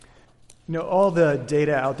All the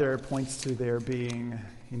data out there points to there being,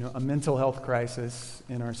 a mental health crisis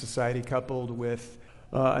in our society coupled with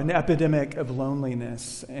an epidemic of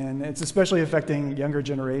loneliness, and it's especially affecting younger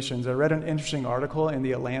generations. I read an interesting article in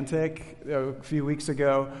The Atlantic a few weeks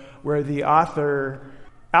ago where the author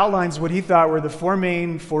outlines what he thought were the four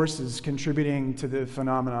main forces contributing to the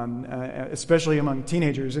phenomenon, especially among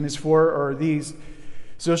teenagers, and his four are these: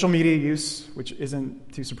 social media use, which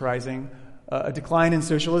isn't too surprising, a decline in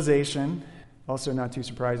socialization, also not too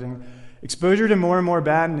surprising, exposure to more and more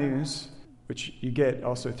bad news, which you get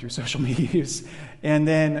also through social media use, and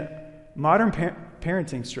then modern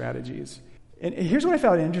parenting strategies. And here's what I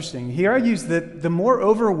found interesting. He argues that the more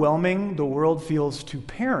overwhelming the world feels to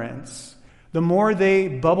parents, the more they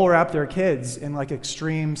bubble wrap their kids in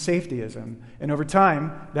extreme safetyism. And over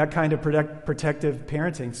time, that kind of protective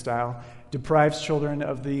parenting style deprives children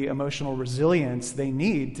of the emotional resilience they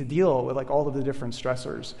need to deal with all of the different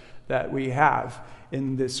stressors that we have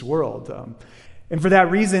in this world. And for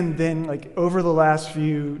that reason, then, over the last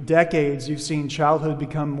few decades, you've seen childhood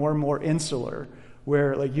become more and more insular,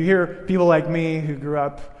 where you hear people like me who grew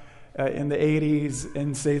up in the 80s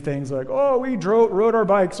and say things like, oh, we rode our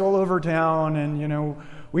bikes all over town, and,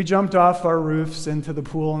 we jumped off our roofs into the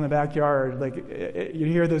pool in the backyard. You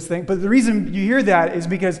hear those things. But the reason you hear that is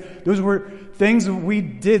because those were things we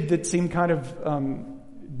did that seemed kind of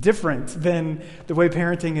different than the way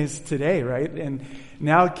parenting is today, right? And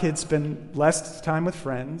now kids spend less time with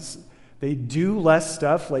friends. They do less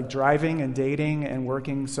stuff like driving and dating and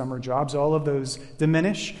working summer jobs. All of those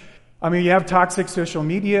diminish. You have toxic social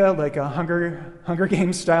media, like a Hunger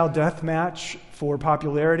Games style death match for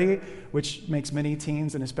popularity, which makes many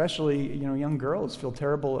teens and especially young girls feel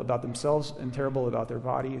terrible about themselves and terrible about their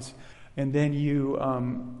bodies. And then you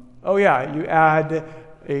add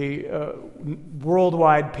a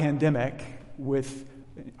worldwide pandemic with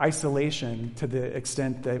isolation to the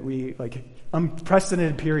extent that we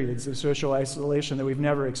unprecedented periods of social isolation that we've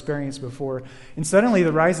never experienced before. And suddenly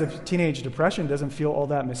the rise of teenage depression doesn't feel all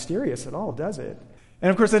that mysterious at all, does it?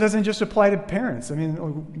 And of course, that doesn't just apply to parents.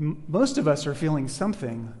 Most of us are feeling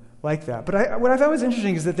something like that. But what I thought was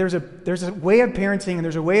interesting is that there's a way of parenting and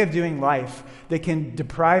there's a way of doing life that can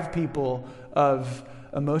deprive people of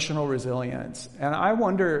emotional resilience. And I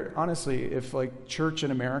wonder, honestly, if church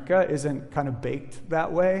in America isn't kind of baked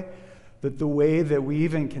that way, that the way that we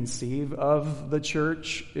even conceive of the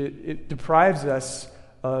church, it deprives us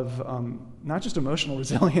of not just emotional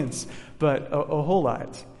resilience, but a whole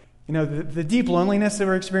lot. The deep loneliness that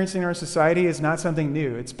we're experiencing in our society is not something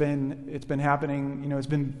new. It's been happening, it's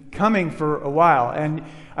been coming for a while. And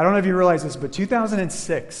I don't know if you realize this, but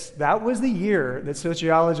 2006, that was the year that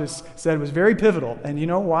sociologists said was very pivotal. And you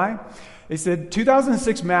know why? They said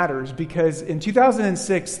 2006 matters because in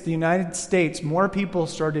 2006, the United States, more people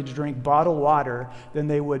started to drink bottled water than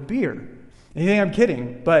they would beer. And you think I'm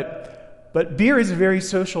kidding, but beer is a very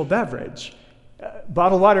social beverage.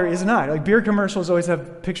 Bottled water is not. Beer commercials always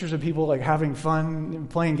have pictures of people having fun,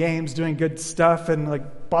 playing games, doing good stuff, and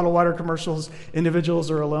bottled water commercials, individuals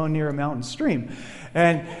are alone near a mountain stream.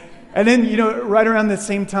 And then, right around the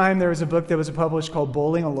same time, there was a book that was published called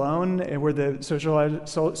Bowling Alone, where the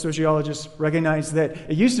sociologists recognized that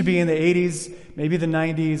it used to be in the 80s, maybe the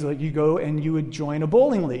 90s, you go and you would join a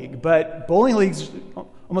bowling league. But bowling leagues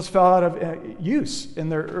almost fell out of use in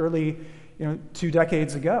their early 2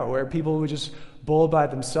 decades ago, where people would just bowl by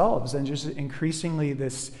themselves, and just increasingly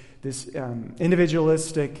this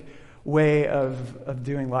individualistic way of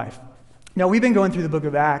doing life. Now, we've been going through the book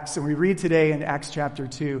of Acts, and we read today in Acts chapter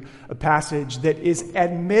 2 a passage that is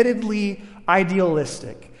admittedly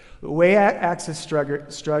idealistic. The way Acts is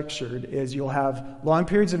structured is you'll have long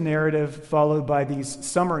periods of narrative followed by these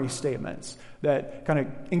summary statements that kind of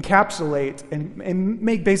encapsulate and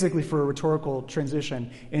make basically for a rhetorical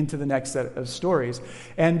transition into the next set of stories.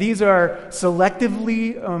 And these are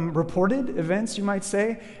selectively reported events, you might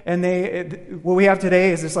say. And what we have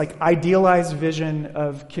today is this idealized vision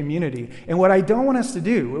of community. And what I don't want us to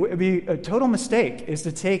do, it would be a total mistake, is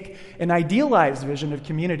to take an idealized vision of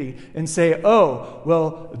community and say, oh,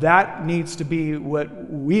 well, that needs to be what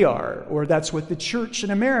we are, or that's what the church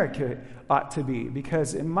in America ought to be.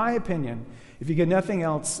 Because in my opinion, if you get nothing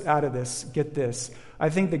else out of this, get this. I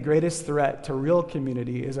think the greatest threat to real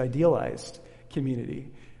community is idealized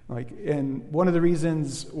community. And one of the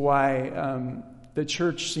reasons why the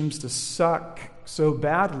church seems to suck so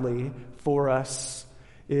badly for us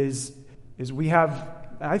is we have,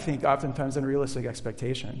 I think, oftentimes unrealistic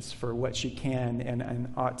expectations for what she can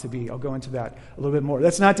and ought to be. I'll go into that a little bit more.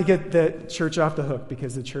 That's not to get the church off the hook,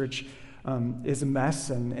 because the church is a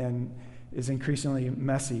mess and is increasingly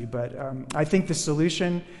messy. But I think the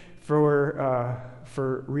solution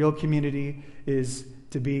for real community is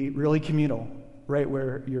to be really communal, right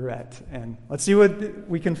where you're at. And let's see what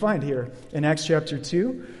we can find here in Acts chapter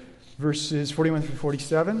 2, verses 41 through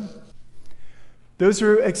 47. Those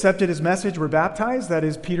who accepted his message were baptized. That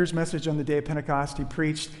is Peter's message on the day of Pentecost. He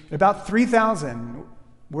preached. About 3,000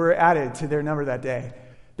 were added to their number that day.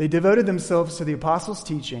 They devoted themselves to the apostles'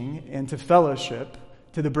 teaching and to fellowship,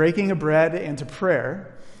 to the breaking of bread and to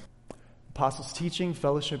prayer. Apostles' teaching,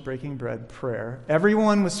 fellowship, breaking bread, prayer.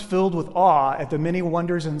 Everyone was filled with awe at the many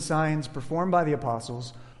wonders and signs performed by the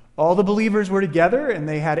apostles. All the believers were together and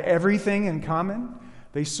they had everything in common.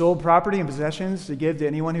 They sold property and possessions to give to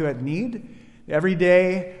anyone who had need. Every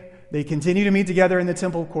day they continued to meet together in the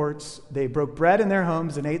temple courts. They broke bread in their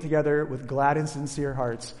homes and ate together with glad and sincere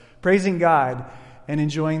hearts, praising God and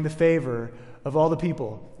enjoying the favor of all the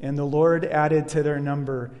people. And the Lord added to their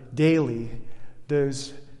number daily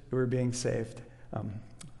those who were being saved.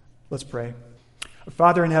 Let's pray.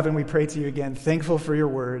 Father in heaven, we pray to you again, thankful for your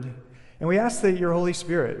word. And we ask that your Holy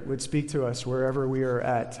Spirit would speak to us wherever we are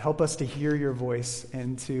at. Help us to hear your voice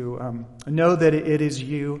and to know that it is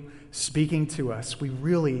you speaking to us. We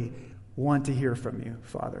really want to hear from you,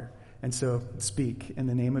 Father. And so speak. In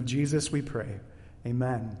the name of Jesus, we pray.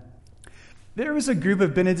 Amen. There was a group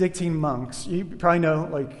of Benedictine monks. You probably know,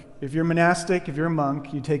 like, if you're monastic, if you're a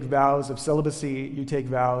monk, you take vows of celibacy, you take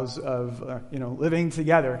vows of, living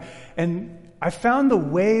together. And I found the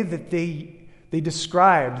way that they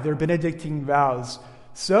described their Benedictine vows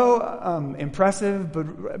so impressive,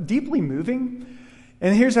 but deeply moving.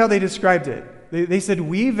 And here's how they described it. They said,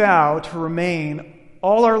 we vow to remain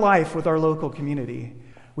all our life with our local community.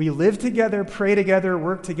 We live together, pray together,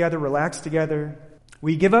 work together, relax together.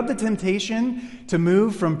 We give up the temptation to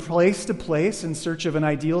move from place to place in search of an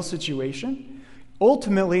ideal situation.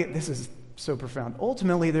 Ultimately, this is so profound,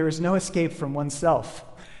 ultimately there is no escape from oneself.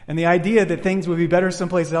 And the idea that things would be better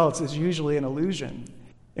someplace else is usually an illusion.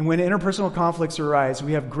 And when interpersonal conflicts arise,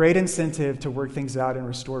 we have great incentive to work things out and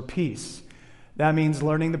restore peace. That means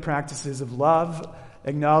learning the practices of love,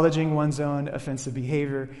 acknowledging one's own offensive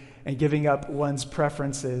behavior, and giving up one's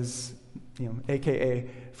preferences, aka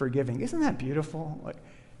forgiving. Isn't that beautiful?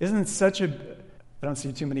 Isn't it such a... I don't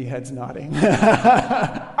see too many heads nodding.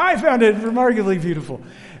 I found it remarkably beautiful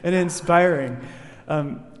and inspiring.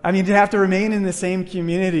 To have to remain in the same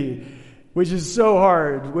community, which is so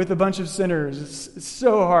hard, with a bunch of sinners, it's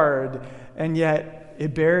so hard, and yet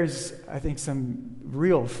it bears, I think, some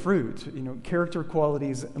real fruit, character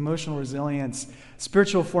qualities, emotional resilience,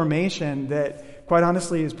 spiritual formation that, quite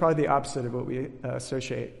honestly, is probably the opposite of what we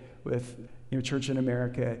associate with church in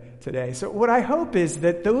America today. So what I hope is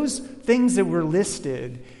that those things that were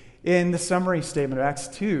listed in the summary statement of Acts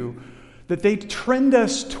 2, that they trend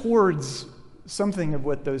us towards something of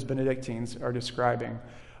what those Benedictines are describing.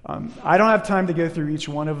 I don't have time to go through each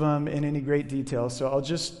one of them in any great detail, so I'll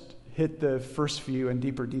just hit the first few in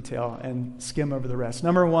deeper detail and skim over the rest.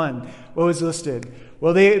 Number one, what was listed?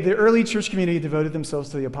 Well, the early church community devoted themselves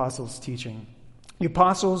to the apostles' teaching. The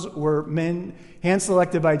apostles were men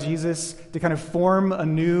hand-selected by Jesus to kind of form a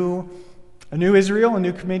new Israel, a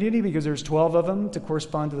new community, because there's 12 of them to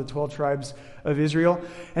correspond to the 12 tribes of Israel.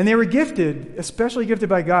 And they were gifted, especially gifted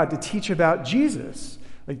by God, to teach about Jesus.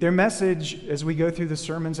 Like their message, as we go through the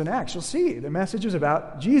sermons in Acts, you'll see their message is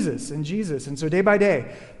about Jesus. And so day by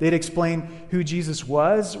day, they'd explain who Jesus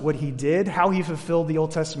was, what he did, how he fulfilled the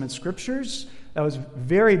Old Testament scriptures. That was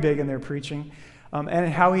very big in their preaching.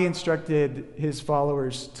 And how he instructed his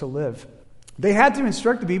followers to live. They had to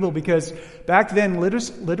instruct the people because back then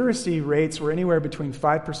literacy rates were anywhere between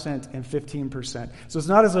 5% and 15%. So it's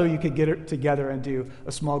not as though you could get it together and do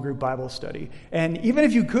a small group Bible study. And even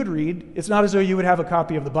if you could read, it's not as though you would have a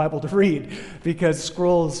copy of the Bible to read because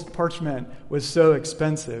scrolls, parchment was so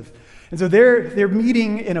expensive. And so they're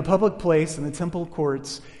meeting in a public place in the temple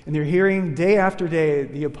courts, and they're hearing day after day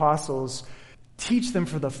the apostles teach them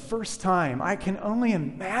for the first time. I can only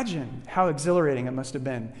imagine how exhilarating it must have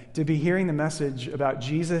been to be hearing the message about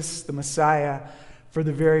Jesus, the Messiah, for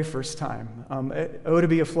the very first time. To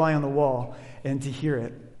be a fly on the wall and to hear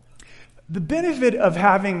it. The benefit of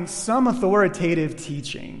having some authoritative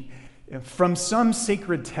teaching from some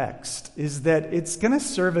sacred text is that it's going to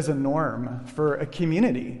serve as a norm for a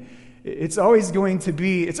community. It's always going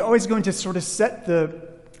to sort of set the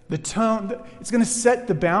tone. It's going to set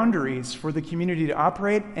the boundaries for the community to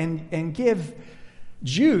operate and give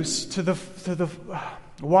juice to the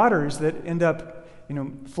waters that end up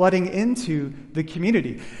flooding into the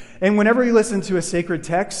community. And whenever you listen to a sacred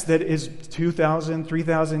text that is 2,000,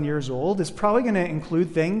 3,000 years old, it's probably going to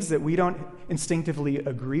include things that we don't instinctively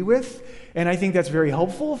agree with. And I think that's very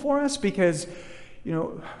helpful for us because,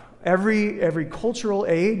 Every cultural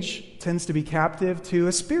age tends to be captive to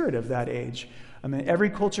a spirit of that age. I mean, every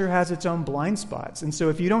culture has its own blind spots. And so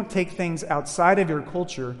if you don't take things outside of your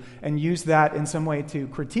culture and use that in some way to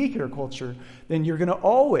critique your culture, then you're going to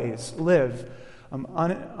always live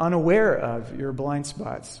unaware of your blind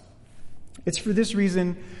spots. It's for this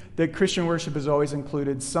reason that Christian worship has always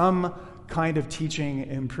included some kind of teaching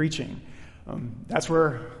and preaching. That's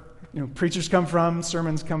where preachers come from,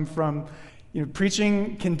 sermons come from.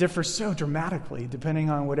 Preaching can differ so dramatically depending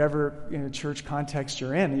on whatever church context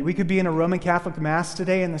you're in. We could be in a Roman Catholic Mass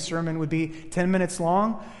today and the sermon would be 10 minutes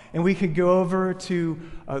long, and we could go over to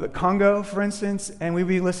the Congo, for instance, and we'd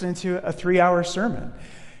be listening to a 3-hour sermon.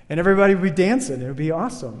 And everybody would be dancing. It would be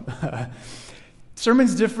awesome.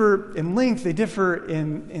 Sermons differ in length. They differ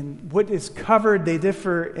in what is covered. They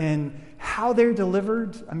differ in how they're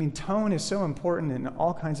delivered. I mean, tone is so important in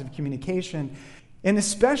all kinds of communication. And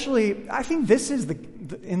especially, I think this is,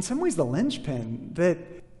 in some ways, the linchpin, that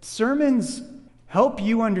sermons help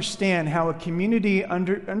you understand how a community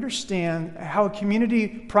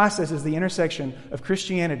processes the intersection of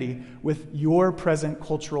Christianity with your present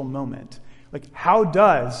cultural moment. Like, how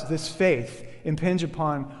does this faith impinge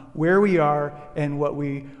upon where we are and what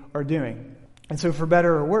we are doing? And so, for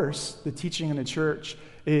better or worse, the teaching in the church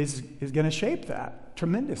is going to shape that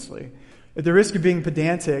tremendously. At the risk of being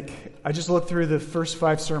pedantic, I just looked through the first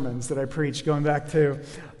 5 sermons that I preached going back to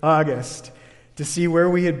August to see where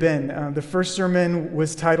we had been. The first sermon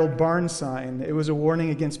was titled Barn Sign. It was a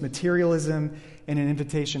warning against materialism and an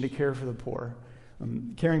invitation to care for the poor.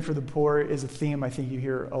 Caring for the poor is a theme I think you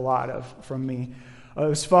hear a lot of from me. It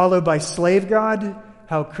was followed by Slave God,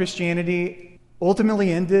 how Christianity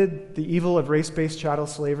ultimately ended the evil of race-based chattel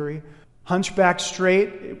slavery. Hunchback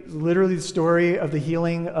Straight, literally the story of the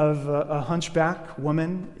healing of a hunchback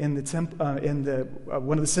woman in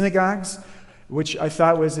one of the synagogues, which I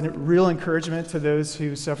thought was a real encouragement to those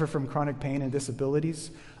who suffer from chronic pain and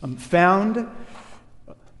disabilities. Found,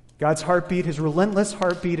 God's heartbeat, his relentless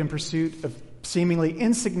heartbeat in pursuit of seemingly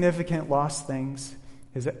insignificant lost things,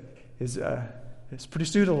 his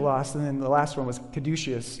pursuit of the lost. And then the last one was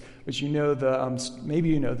Caduceus, which maybe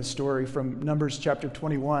you know the story from Numbers chapter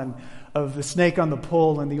 21 of the snake on the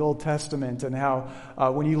pole in the Old Testament, and how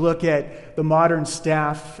when you look at the modern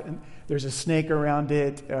staff, there's a snake around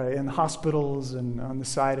it in hospitals and on the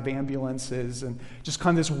side of ambulances, and just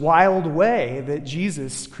kind of this wild way that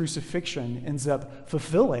Jesus' crucifixion ends up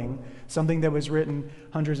fulfilling something that was written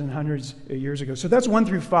hundreds and hundreds of years ago. So that's 1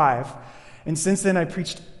 through 5. And since then I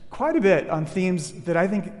preached quite a bit on themes that I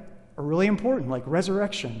think are really important, like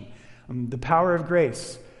resurrection, the power of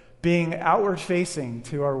grace, being outward-facing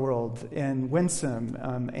to our world, and winsome,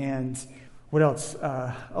 and what else?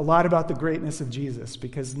 A lot about the greatness of Jesus,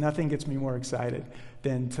 because nothing gets me more excited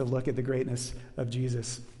than to look at the greatness of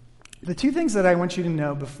Jesus. The 2 things that I want you to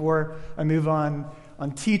know before I move on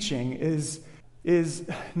teaching is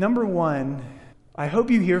number 1, I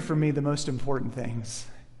hope you hear from me the most important things.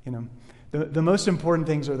 The most important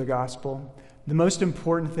things are the gospel. The most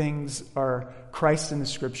important things are Christ in the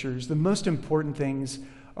Scriptures. The most important things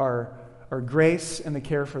are grace and the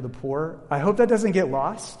care for the poor. I hope that doesn't get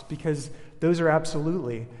lost, because those are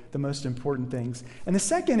absolutely the most important things. And the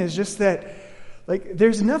second is just that,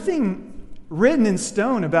 there's nothing written in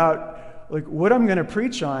stone about what I'm going to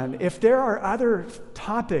preach on. If there are other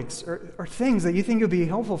topics or things that you think would be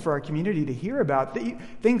helpful for our community to hear about,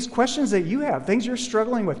 questions that you have, things you're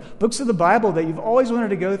struggling with, books of the Bible that you've always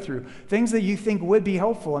wanted to go through, things that you think would be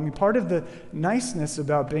helpful. I mean, part of the niceness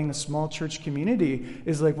about being a small church community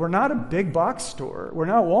is we're not a big box store. We're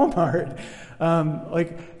not Walmart.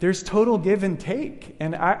 There's total give and take.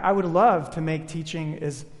 And I would love to make teaching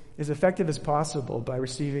as effective as possible by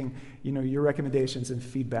receiving, your recommendations and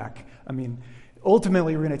feedback. I mean,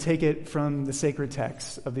 ultimately, we're going to take it from the sacred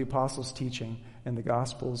texts of the apostles' teaching and the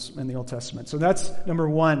Gospels and the Old Testament. So that's number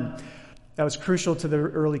 1. That was crucial to the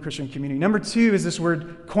early Christian community. Number 2 is this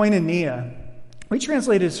word koinonia. We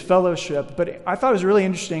translate it as fellowship, but I thought it was really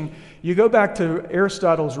interesting. You go back to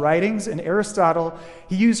Aristotle's writings, and Aristotle,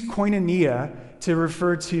 he used koinonia to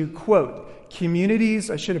refer to, quote, communities,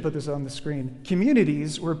 I should have put this on the screen,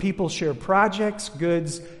 communities where people share projects,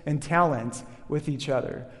 goods, and talent with each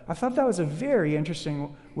other. I thought that was a very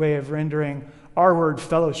interesting way of rendering our word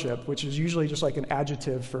fellowship, which is usually just like an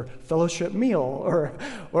adjective for fellowship meal, or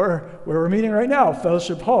where we're meeting right now,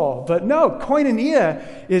 fellowship hall. But no,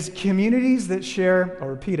 koinonia is communities that share, I'll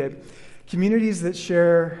repeat it, communities that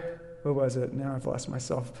share, what was it? Now I've lost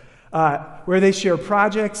myself. Where they share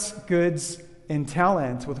projects, goods, and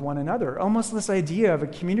talent with one another. Almost this idea of a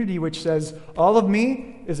community which says, all of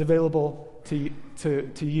me is available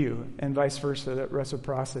to you, and vice versa, that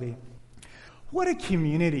reciprocity. What a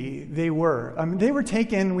community they were. I mean, they were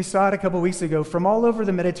taken, we saw it a couple weeks ago, from all over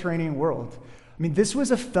the Mediterranean world. I mean, this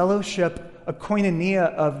was a fellowship, a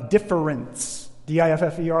koinonia of difference,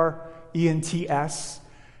 differents.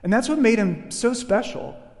 And that's what made them so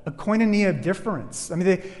special, a koinonia of difference. I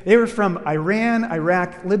mean, they were from Iran,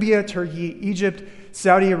 Iraq, Libya, Turkey, Egypt,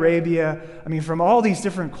 Saudi Arabia. I mean, from all these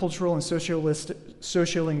different cultural and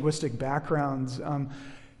sociolinguistic backgrounds.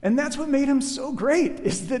 And that's what made them so great,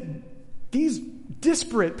 is that these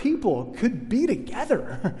disparate people could be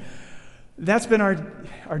together. That's been our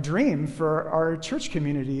dream for our church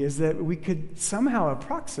community, is that we could somehow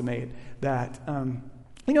approximate that.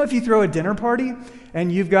 If you throw a dinner party and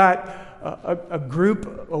you've got a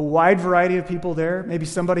group, a wide variety of people there, maybe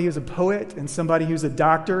somebody who's a poet and somebody who's a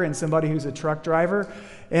doctor and somebody who's a truck driver,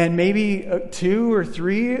 and maybe 2 or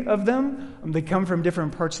 3 of them, they come from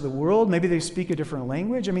different parts of the world, maybe they speak a different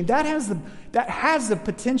language. I mean, that has the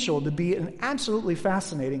potential to be an absolutely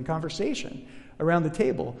fascinating conversation around the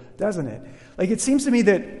table, doesn't it? Like, it seems to me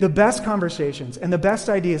that the best conversations and the best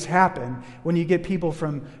ideas happen when you get people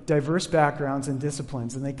from diverse backgrounds and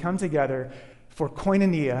disciplines, and they come together for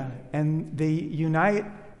koinonia, and they unite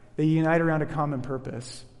around a common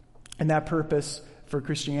purpose. And that purpose for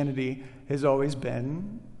Christianity has always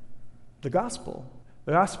been the gospel.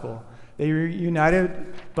 The gospel. They were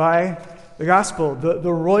united by the gospel.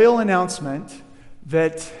 The royal announcement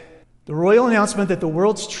that the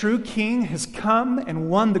world's true king has come and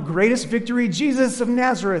won the greatest victory, Jesus of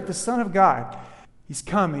Nazareth, the Son of God. He's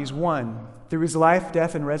come, he's won. Through his life,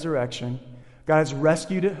 death, and resurrection, God has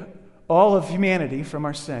rescued all of humanity from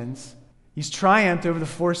our sins. He's triumphed over the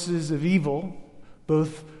forces of evil,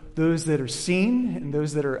 both those that are seen and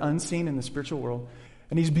those that are unseen in the spiritual world.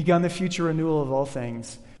 And he's begun the future renewal of all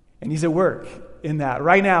things. And he's at work in that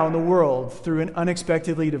right now in the world through an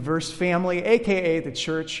unexpectedly diverse family, a.k.a. the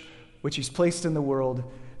church, which he's placed in the world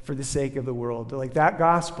for the sake of the world. Like, that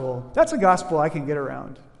gospel, that's a gospel I can get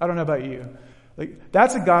around. I don't know about you. Like,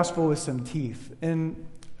 that's a gospel with some teeth. And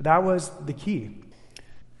that was the key.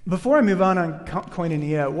 Before I move on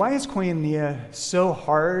koinonia, why is koinonia so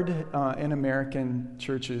hard in American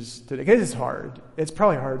churches today? Because it's hard. It's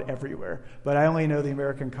probably hard everywhere, but I only know the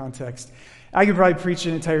American context. I could probably preach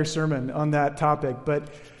an entire sermon on that topic, but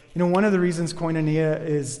one of the reasons koinonia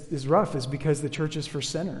is rough is because the church is for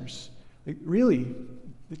sinners. Like, really,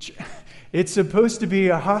 it's supposed to be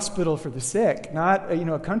a hospital for the sick, not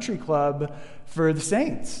a country club for the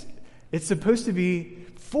saints. It's supposed to be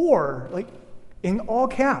for, in all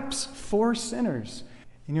caps, for sinners.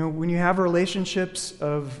 When you have relationships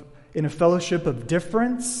in a fellowship of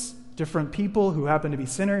different people who happen to be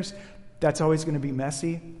sinners, that's always going to be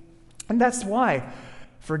messy. And that's why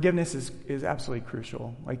forgiveness is absolutely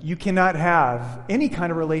crucial. Like, you cannot have any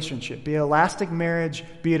kind of relationship, be it a lasting marriage,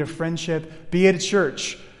 be it a friendship, be it a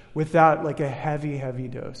church, without a heavy, heavy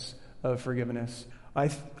dose of forgiveness.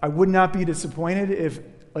 I would not be disappointed if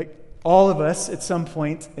all of us at some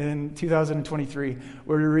point in 2023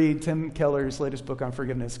 were to read Tim Keller's latest book on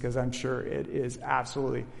forgiveness, because I'm sure it is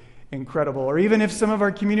absolutely incredible. Or even if some of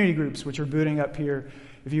our community groups, which are booting up here,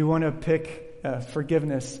 if you want to pick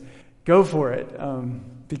forgiveness, go for it,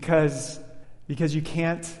 because you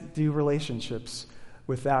can't do relationships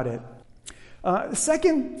without it. The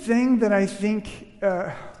second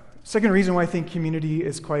reason why I think community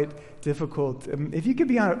is quite difficult. If you could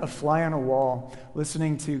be a fly on a wall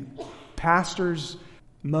listening to pastors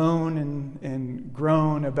moan and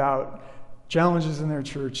groan about challenges in their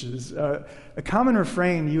churches, a common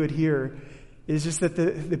refrain you would hear is just that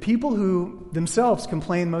the people who themselves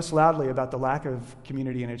complain most loudly about the lack of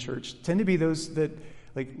community in a church tend to be those that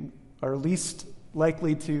are least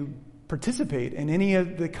likely to participate in any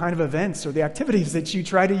of the kind of events or the activities that you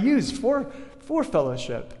try to use for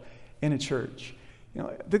fellowship in a church.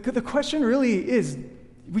 The question really is,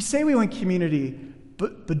 we say we want community,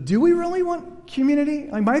 but do we really want community?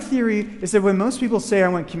 My theory is that when most people say I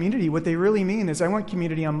want community, what they really mean is I want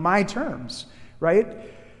community on my terms, right?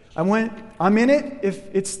 I'm in it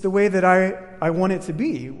if it's the way that I want it to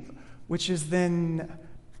be, which is then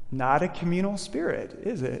not a communal spirit,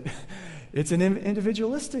 is it? It's an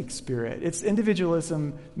individualistic spirit. It's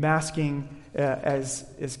individualism masking as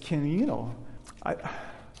communal.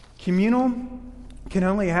 Communal can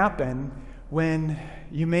only happen when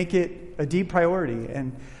you make it a deep priority.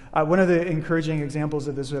 And one of the encouraging examples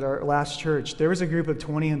of this at our last church, there was a group of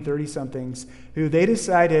 20 and 30-somethings who they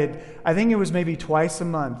decided, I think it was maybe twice a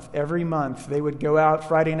month, every month, they would go out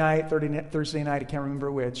Friday night, Thursday night, I can't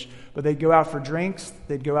remember which, but they'd go out for drinks,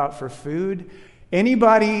 they'd go out for food.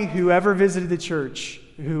 Anybody who ever visited the church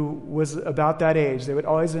who was about that age, they would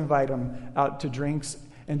always invite him out to drinks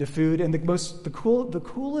and to food. And the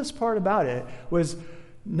coolest part about it was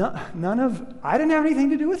I didn't have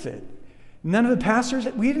anything to do with it. None of the pastors,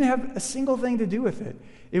 we didn't have a single thing to do with it.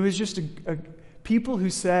 It was just people who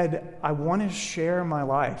said, I want to share my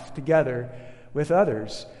life together with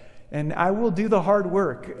others. And I will do the hard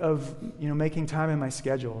work of making time in my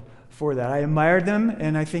schedule for that. I admired them,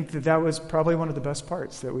 and I think that was probably one of the best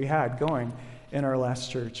parts that we had going in our last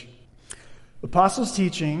church. Apostles'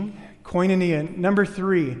 teaching, koinonia. Number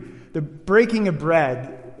 3, the breaking of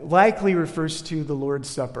bread likely refers to the Lord's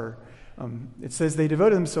Supper. It says they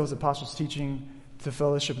devoted themselves, apostles' teaching, to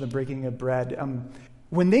fellowship and the breaking of bread.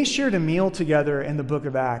 When they shared a meal together in the book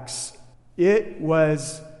of Acts, it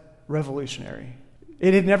was revolutionary.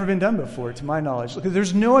 It had never been done before, to my knowledge.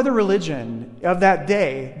 There's no other religion of that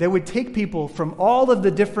day that would take people from all of the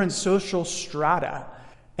different social strata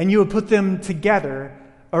and you would put them together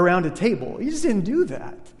around a table. You just didn't do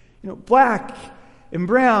that. Black and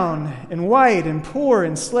brown and white and poor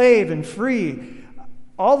and slave and free,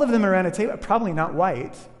 all of them around a table. Probably not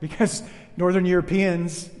white, because Northern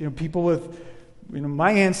Europeans, people with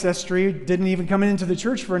my ancestry didn't even come into the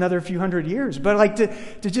church for another few hundred years. But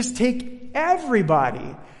to just take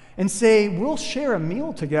everybody and say, we'll share a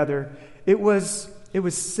meal together, it was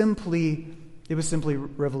simply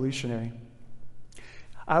revolutionary.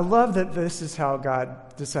 I love that this is how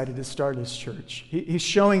God decided to start his church. He's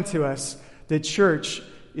showing to us that church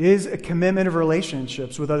is a commitment of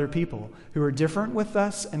relationships with other people who are different with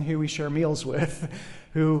us and who we share meals with,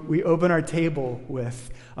 who we open our table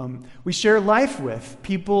with. We share life with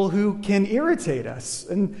people who can irritate us.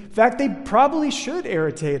 In fact, they probably should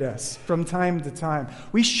irritate us from time to time.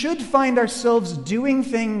 We should find ourselves doing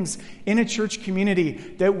things in a church community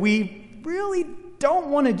that we really don't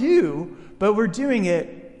want to do, but we're doing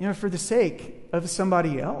it, for the sake of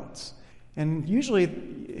somebody else. And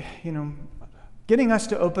usually, getting us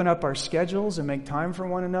to open up our schedules and make time for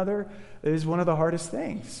one another is one of the hardest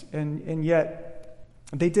things. And yet,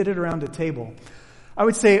 they did it around a table. I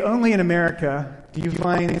would say only in America do you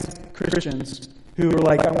find Christians who are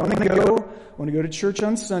like, I want to go to church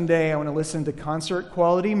on Sunday. I want to listen to concert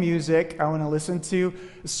quality music. I want to listen to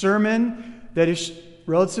a sermon that is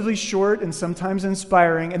relatively short and sometimes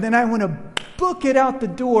inspiring. And then I want to book it out the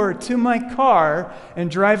door to my car and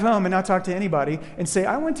drive home and not talk to anybody and say,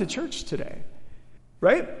 I went to church today.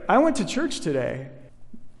 Right? I went to church today.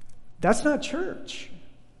 That's not church.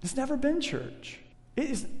 It's never been church.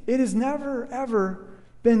 It has never, ever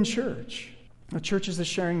been church. A church is the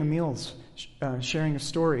sharing of meals, sharing of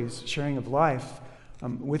stories, sharing of life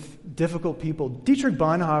with difficult people. Dietrich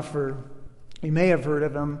Bonhoeffer, you may have heard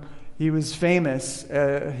of him. He was famous.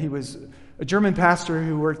 He was a German pastor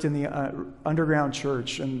who worked in the underground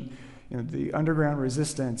church and the underground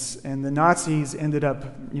resistance, and the Nazis ended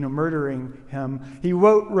up, murdering him. He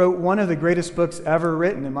wrote one of the greatest books ever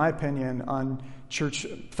written, in my opinion, on church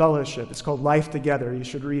fellowship. It's called Life Together. You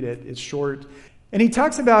should read it. It's short. And he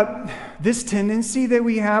talks about this tendency that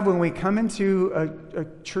we have when we come into a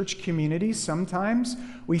church community. Sometimes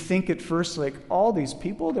we think at first, like, all these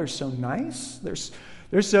people, they're so nice.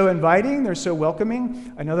 They're so inviting. They're so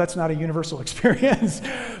welcoming. I know that's not a universal experience,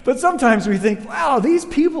 but sometimes we think, wow, these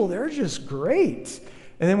people, they're just great.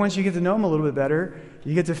 And then once you get to know them a little bit better,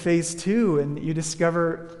 you get to phase 2 and you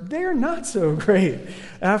discover they're not so great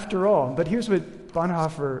after all. But here's what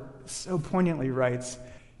Bonhoeffer so poignantly writes.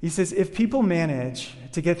 He says, if people manage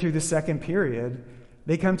to get through the second period,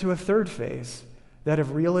 they come to a third phase, that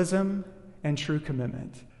of realism and true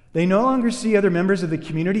commitment. They no longer see other members of the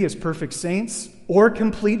community as perfect saints or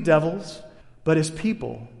complete devils, but as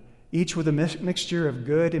people, each with a mixture of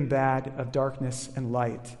good and bad, of darkness and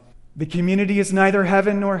light. The community is neither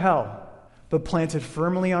heaven nor hell, but planted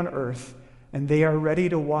firmly on earth, and they are ready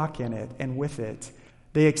to walk in it and with it.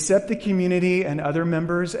 They accept the community and other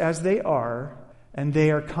members as they are, and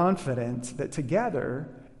they are confident that together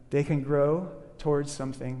they can grow towards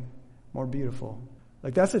something more beautiful.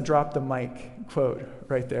 Like, that's a drop the mic quote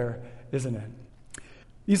right there, isn't it?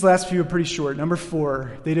 These last few are pretty short. Number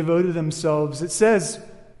 4, they devoted themselves. It says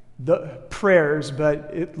the prayers, but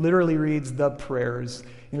it literally reads the prayers.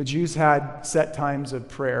 Jews had set times of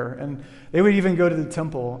prayer, and they would even go to the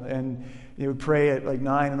temple and they would pray at like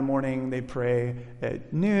 9 in the morning. They pray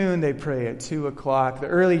at noon. They pray at 2 o'clock. The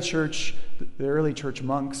early church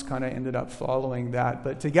monks kind of ended up following that,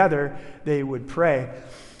 but together they would pray.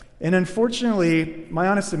 And unfortunately, my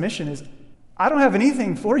honest admission is I don't have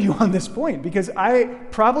anything for you on this point, because I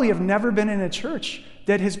probably have never been in a church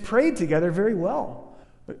that has prayed together very well.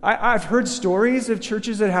 I've heard stories of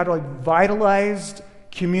churches that had like vitalized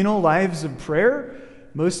communal lives of prayer,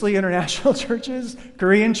 mostly international churches,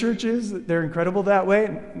 Korean churches. They're incredible that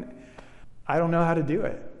way. I don't know how to do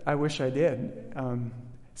it. I wish I did.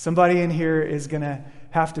 Somebody in here is going to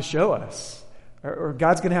have to show us, or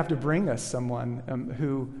God's going to have to bring us someone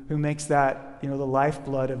who makes that, the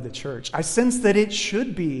lifeblood of the church. I sense that it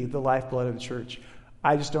should be the lifeblood of the church.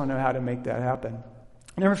 I just don't know how to make that happen.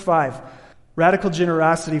 Number 5, radical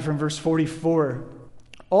generosity from verse 44.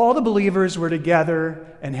 All the believers were together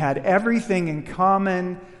and had everything in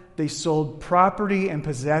common. They sold property and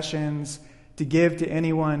possessions to give to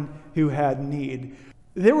anyone who had need.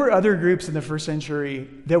 There were other groups in the first century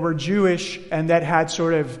that were Jewish and that had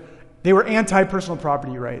they were anti-personal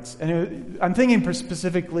property rights. And I'm thinking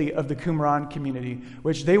specifically of the Qumran community,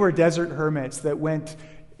 which they were desert hermits that went...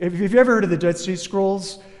 If you've ever heard of the Dead Sea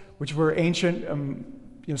Scrolls, which were ancient,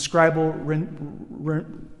 scribal,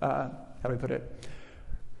 how do I put it?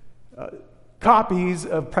 Copies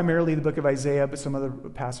of primarily the book of Isaiah, but some other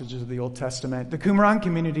passages of the Old Testament. The Qumran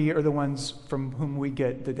community are the ones from whom we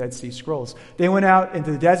get the Dead Sea Scrolls. They went out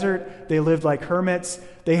into the desert. They lived like hermits.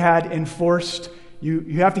 They had enforced, you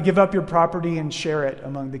have to give up your property and share it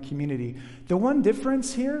among the community. The one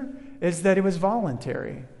difference here is that it was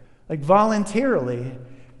voluntary. Like voluntarily,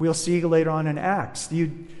 we'll see later on in Acts,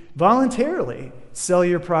 you voluntarily sell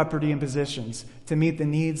your property and possessions to meet the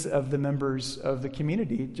needs of the members of the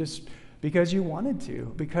community just because you wanted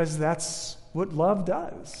to, because that's what love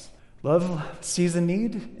does. Love sees a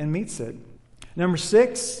need and meets it. Number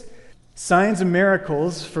 6, signs and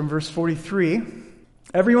miracles from verse 43.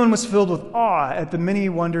 Everyone was filled with awe at the many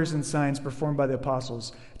wonders and signs performed by the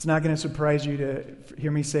apostles. It's not going to surprise you to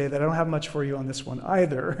hear me say that I don't have much for you on this one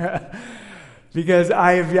either, because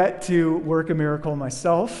I have yet to work a miracle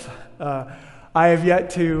myself. I have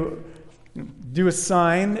yet to do a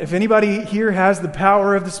sign. If anybody here has the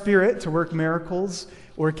power of the Spirit to work miracles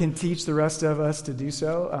or can teach the rest of us to do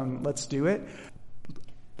so, let's do it.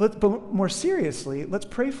 But more seriously, let's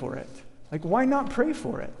pray for it. Like, why not pray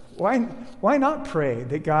for it? Why not pray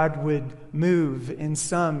that God would move in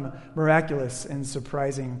some miraculous and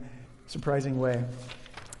surprising way?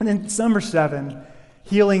 And then number 7,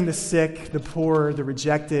 healing the sick, the poor, the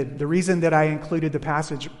rejected. The reason that I included the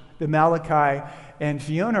passage that Malachi and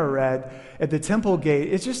Fiona read at the temple gate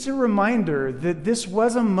is just a reminder that this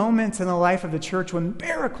was a moment in the life of the church when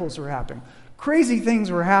miracles were happening. Crazy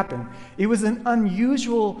things were happening. It was an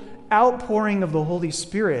unusual outpouring of the Holy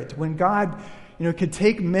Spirit when God could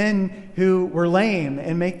take men who were lame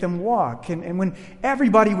and make them walk. And when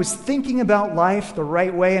everybody was thinking about life the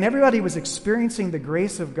right way and everybody was experiencing the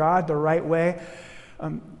grace of God the right way,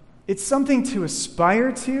 it's something to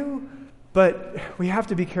aspire to, but we have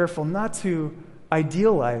to be careful not to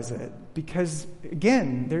idealize it, because,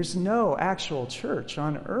 again, there's no actual church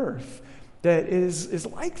on earth that is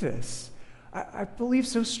like this. I believe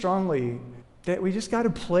so strongly that we just got to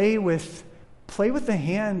play with the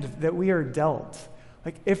hand that we are dealt.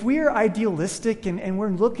 Like, if we are idealistic and we're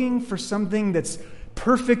looking for something that's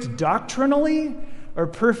perfect doctrinally or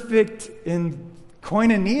perfect in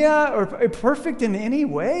koinonia or perfect in any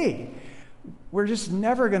way, we're just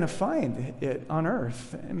never going to find it on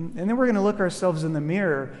earth. And then we're going to look ourselves in the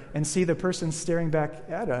mirror and see the person staring back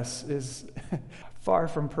at us is far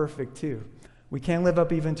from perfect too. We can't live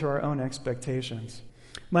up even to our own expectations.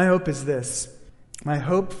 My hope is this. My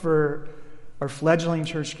hope for our fledgling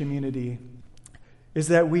church community is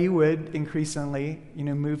that we would increasingly,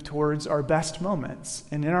 move towards our best moments.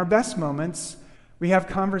 And in our best moments, we have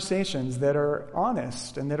conversations that are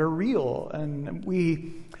honest and that are real. And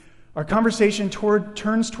our conversation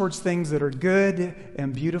turns towards things that are good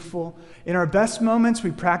and beautiful. In our best moments,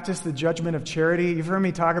 we practice the judgment of charity. You've heard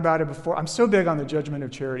me talk about it before. I'm so big on the judgment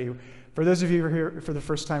of charity. For those of you who are here for the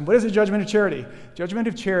first time, what is the judgment of charity? Judgment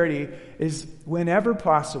of charity is, whenever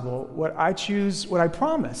possible, what I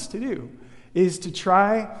promise to do is to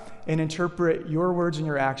try and interpret your words and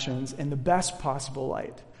your actions in the best possible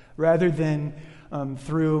light, rather than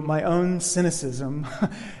through my own cynicism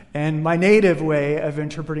and my native way of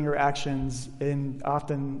interpreting your actions in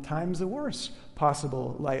oftentimes the worst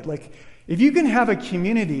possible light. Like, if you can have a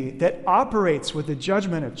community that operates with the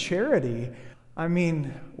judgment of charity, I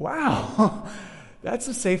mean, wow, that's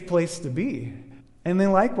a safe place to be. And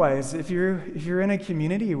then likewise, if you're in a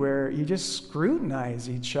community where you just scrutinize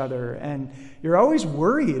each other and you're always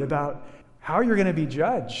worried about how you're going to be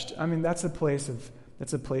judged, I mean, that's a place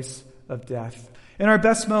of death. In our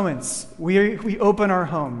best moments, we open our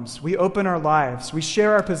homes, we open our lives, we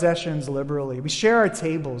share our possessions liberally, we share our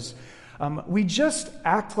tables. We just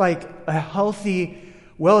act like a healthy,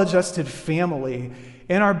 well-adjusted family.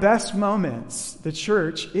 In our best moments, the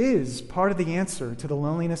church is part of the answer to the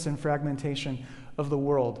loneliness and fragmentation of the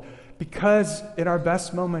world. Because in our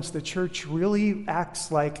best moments, the church really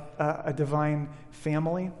acts like a divine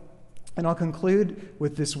family. And I'll conclude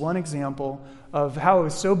with this one example of how it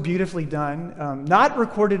was so beautifully done, not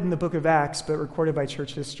recorded in the book of Acts, but recorded by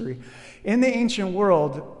church history. In the ancient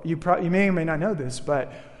world, you may or may not know this,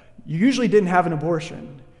 but you usually didn't have an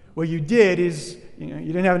abortion. What you did is, you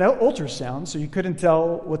didn't have an ultrasound, so you couldn't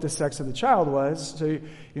tell what the sex of the child was. So,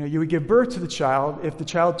 you would give birth to the child. If the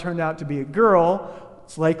child turned out to be a girl,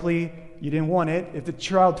 it's likely you didn't want it. If the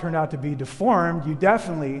child turned out to be deformed, you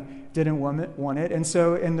definitely didn't want it. And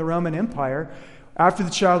so in the Roman Empire, after the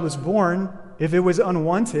child was born, if it was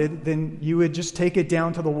unwanted, then you would just take it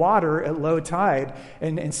down to the water at low tide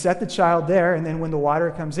and set the child there. And then when the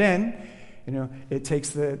water comes in, it takes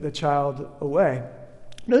the child away.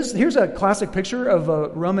 Here's a classic picture of a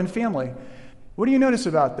Roman family. What do you notice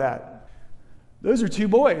about that? Those are two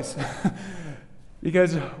boys.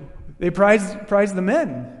 Because they prize the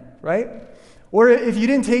men, right? Or if you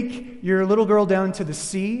didn't take your little girl down to the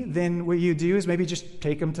sea, then what you do is maybe just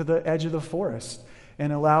take them to the edge of the forest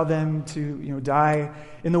and allow them to die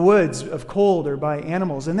in the woods of cold or by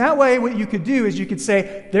animals. And that way what you could do is you could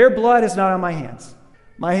say, their blood is not on my hands.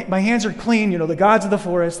 My hands are clean. The gods of the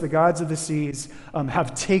forest, the gods of the seas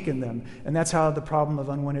have taken them. And that's how the problem of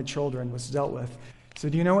unwanted children was dealt with. So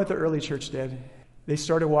do you know what the early church did? They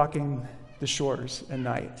started walking the shores at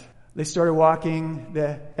night. They started walking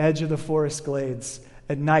the edge of the forest glades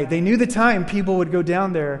at night. They knew the time people would go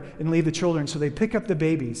down there and leave the children, so they'd pick up the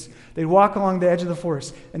babies. They'd walk along the edge of the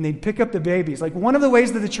forest, and they'd pick up the babies. Like one of the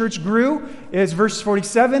ways that the church grew is verse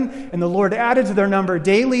 47, and the Lord added to their number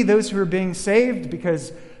daily those who were being saved,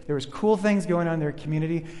 because there was cool things going on in their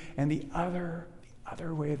community. And the other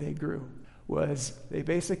way they grew was they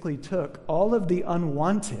basically took all of the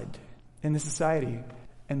unwanted in the society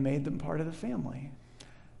and made them part of the family.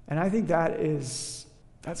 And I think that's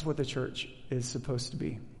what the church is supposed to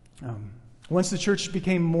be. Once the church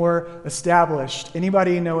became more established,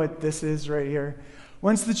 anybody know what this is right here?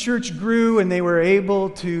 Once the church grew and they were able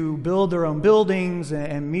to build their own buildings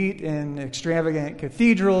and meet in extravagant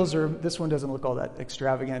cathedrals, or this one doesn't look all that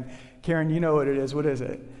extravagant. Karen, you know what it is. What is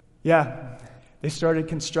it? Yeah, they started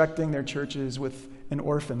constructing their churches with an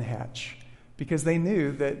orphan hatch because they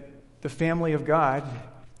knew that the family of God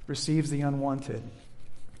receives the unwanted.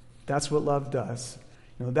 That's what love does.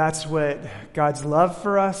 That's what God's love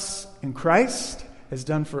for us in Christ has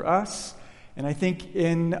done for us. And I think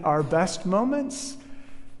in our best moments,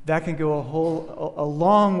 that can go a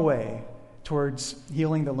long way towards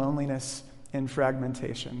healing the loneliness and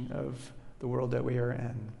fragmentation of the world that we are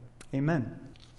in. Amen.